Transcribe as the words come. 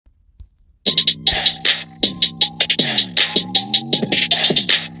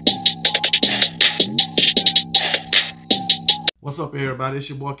up, everybody? It's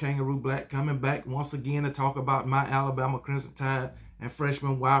your boy Kangaroo Black coming back once again to talk about my Alabama Crimson Tide and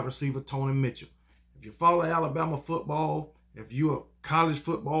freshman wide receiver Tony Mitchell. If you follow Alabama football, if you're a college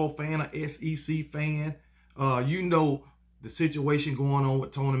football fan, an SEC fan, you know the situation going on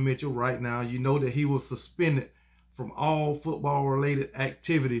with Tony Mitchell right now. You know that he was suspended from all football-related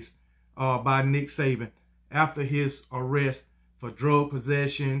activities by Nick Saban after his arrest for drug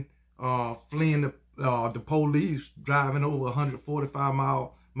possession, fleeing the police, driving over 145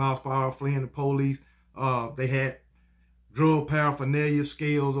 miles per hour, fleeing the police. They had drug paraphernalia,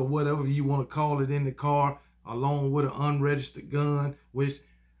 scales, or whatever you want to call it in the car, along with an unregistered gun, which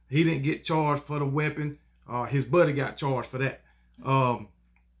he didn't get charged for the weapon. His buddy got charged for that.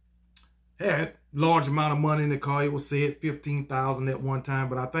 Had large amount of money in the car. It was said $15,000 at one time,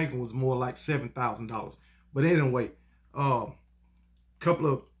 but I think it was more like $7,000. But anyway, couple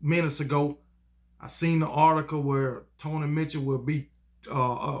of minutes ago, I seen the article where Tony Mitchell will be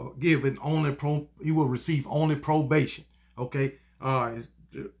given he will receive only probation. Okay,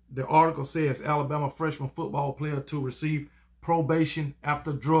 the article says Alabama freshman football player to receive probation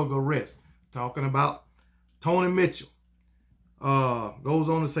after drug arrest. Talking about Tony Mitchell. Goes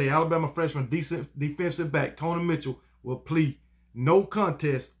on to say Alabama freshman defensive back Tony Mitchell will plead no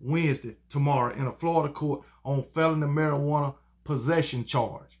contest Wednesday, tomorrow, in a Florida court on felony marijuana possession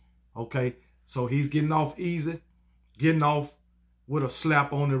charge. Okay, so he's getting off easy, getting off with a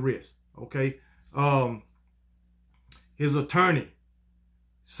slap on the wrist. Okay, his attorney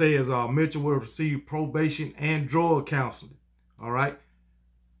says Mitchell will receive probation and drug counseling. All right,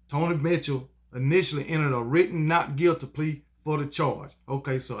 Tony Mitchell initially entered a written not guilty plea for the charge.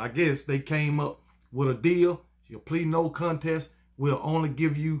 Okay, so I guess they came up with a deal. You'll plead no contest. We'll only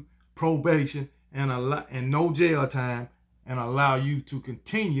give you probation and no jail time, and allow you to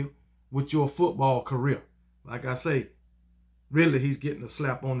continue with your football career. Like I say, really, he's getting a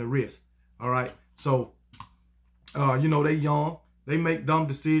slap on the wrist. All right, so you know, they young, they make dumb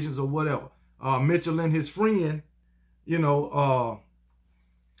decisions or whatever. Mitchell and his friend, you know,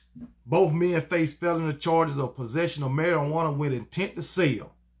 both men face felony charges of possession of marijuana with intent to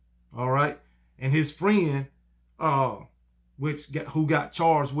sell. All right, and his friend, who got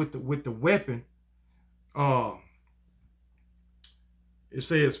charged with the weapon, it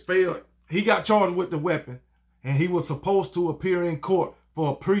says he got charged with the weapon, and he was supposed to appear in court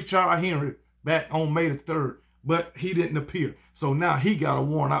for a pre-trial hearing back on May the 3rd, but he didn't appear. So now he got a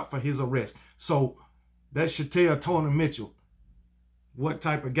warrant out for his arrest. So that should tell Tony Mitchell what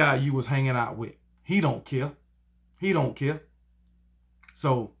type of guy you was hanging out with. He don't care. He don't care.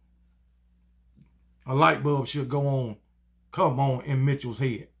 So a light bulb should come on in Mitchell's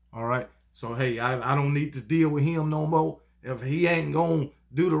head. All right. So, hey, I don't need to deal with him no more. If he ain't going to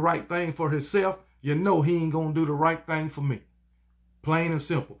do the right thing for himself, you know he ain't going to do the right thing for me. Plain and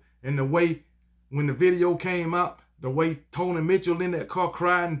simple. And the way, when the video came out, the way Tony Mitchell in that car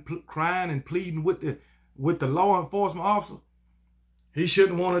crying and pleading with the law enforcement officer, he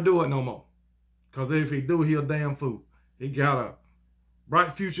shouldn't want to do it no more. Because if he do, he a damn fool. He got a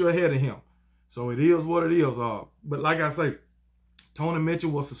bright future ahead of him. So it is what it is. But like I say, Tony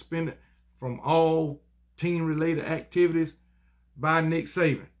Mitchell was suspended from all team-related activities by Nick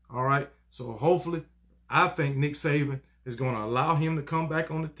Saban. All right. So hopefully, I think Nick Saban is going to allow him to come back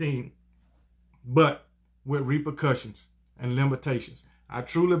on the team, but with repercussions and limitations. I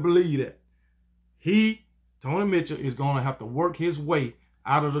truly believe that Tony Mitchell, is going to have to work his way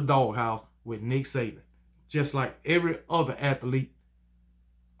out of the doghouse with Nick Saban, just like every other athlete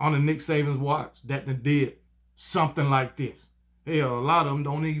on the Nick Saban's watch that did something like this. Hell, a lot of them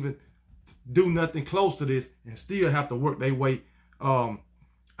don't even do nothing close to this and still have to work their way out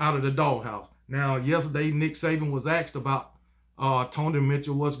of the doghouse. Now, yesterday, Nick Saban was asked about Tony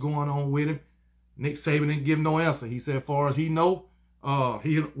Mitchell, what's going on with him. Nick Saban didn't give no answer. He said, as far as he know,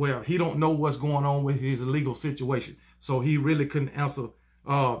 he don't know what's going on with his legal situation. So he really couldn't answer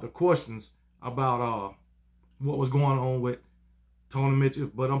the questions about what was going on with Tony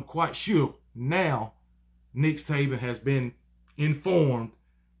Mitchell. But I'm quite sure now Nick Saban has been informed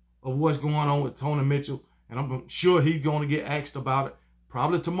of what's going on with Tony Mitchell, and I'm sure he's going to get asked about it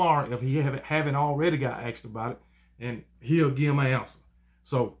probably tomorrow if he haven't already got asked about it, and he'll give him an answer.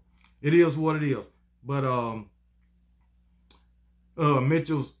 So it is what it is. But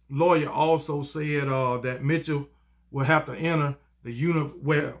Mitchell's lawyer also said that Mitchell will have to enter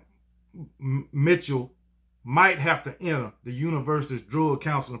Mitchell might have to enter the university's drug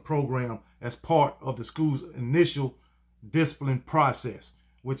counseling program as part of the school's initial discipline process,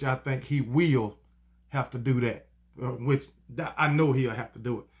 which I think he will have to do that, which I know he'll have to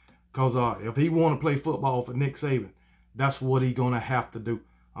do it. Because if he want to play football for Nick Saban, that's what he's going to have to do.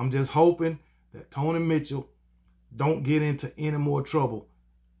 I'm just hoping that Tony Mitchell don't get into any more trouble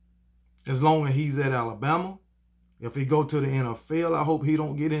as long as he's at Alabama. If he go to the NFL, I hope he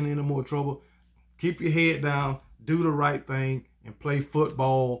don't get in any more trouble. Keep your head down, do the right thing, and play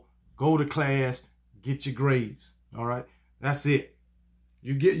football. Go to class, get your grades. All right, that's it.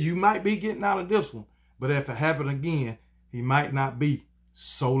 You might be getting out of this one, but if it happen again, he might not be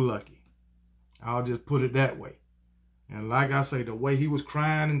so lucky. I'll just put it that way. And like I say, the way he was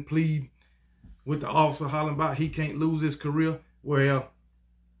crying and pleading with the officer hollering about he can't lose his career, well,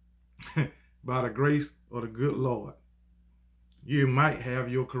 by the grace of the good Lord, you might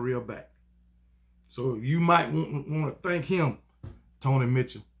have your career back. So you might want to thank him, Tony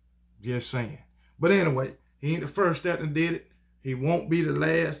Mitchell. Just saying. But anyway, he ain't the first that did it. He won't be the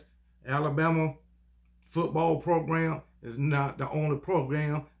last. Alabama football program is not the only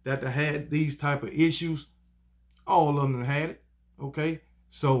program that had these type of issues. All of them had it. Okay?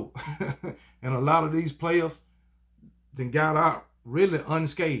 So, and a lot of these players then got out really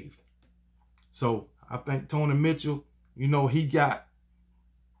unscathed. So I think Tony Mitchell, you know, he had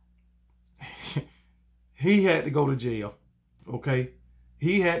to go to jail, okay?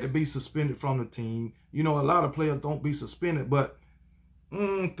 He had to be suspended from the team. You know, a lot of players don't be suspended, but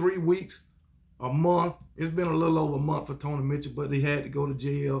 3 weeks, a month. It's been a little over a month for Tony Mitchell, but he had to go to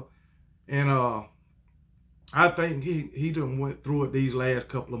jail. And I think he done went through it these last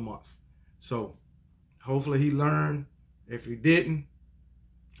couple of months. So hopefully he learned. If he didn't,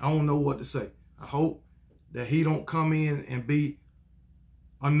 I don't know what to say. I hope that he don't come in and be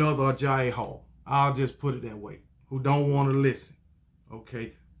another Ajayi Hall. I'll just put it that way. Who don't want to listen,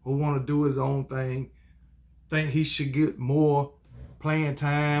 okay? Who want to do his own thing, think he should get more playing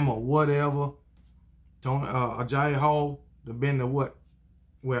time or whatever. Ajayi Hall, the been to what?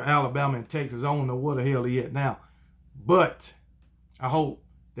 Where Alabama and Texas, I don't know where the hell he at now. But I hope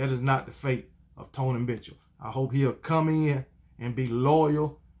that is not the fate of Tony Mitchell. I hope he'll come in and be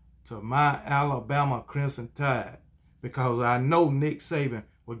loyal to my Alabama Crimson Tide, because I know Nick Saban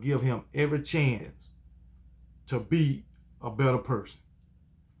will give him every chance to be a better person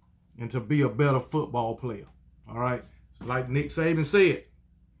and to be a better football player. All right? So like Nick Saban said,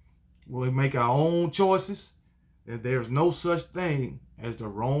 we make our own choices, and there's no such thing as the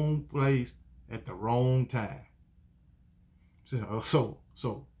wrong place at the wrong time. So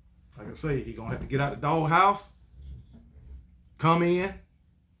like I say, he's going to have to get out the doghouse, come in,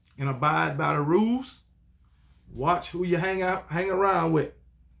 and abide by the rules. Watch who you hang around with.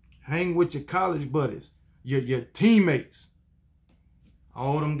 Hang with your college buddies, your teammates.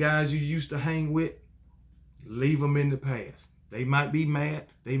 All them guys you used to hang with, leave them in the past. They might be mad.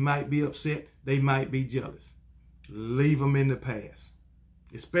 They might be upset. They might be jealous. Leave them in the past.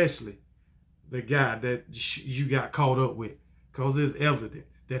 Especially the guy that you got caught up with. Because it's evident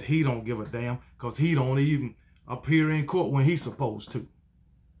that he don't give a damn. Because he don't even appear in court when he's supposed to.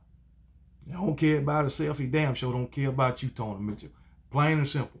 He don't care about himself. He damn sure don't care about you, Tony Mitchell. Plain and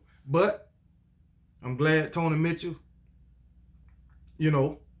simple. But I'm glad Tony Mitchell, you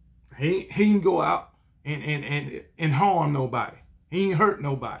know, he can go out and harm nobody. He ain't hurt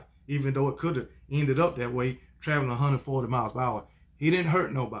nobody. Even though it could have ended up that way, traveling 140 miles per hour. He didn't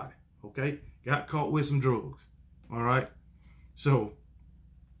hurt nobody, okay? Got caught with some drugs, all right? So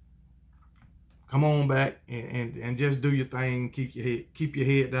come on back and just do your thing. Keep your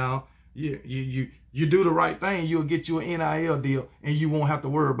head down. You do the right thing, you'll get you an NIL deal, and you won't have to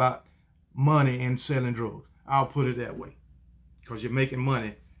worry about money and selling drugs. I'll put it that way, because you're making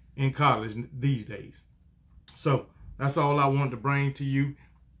money in college these days. So that's all I wanted to bring to you,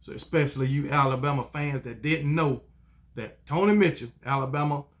 so especially you Alabama fans that didn't know that Tony Mitchell,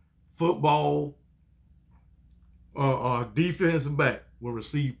 Alabama football defensive back, will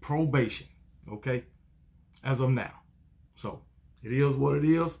receive probation, okay, as of now. So it is what it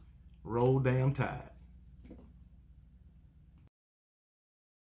is. Roll damn Tide.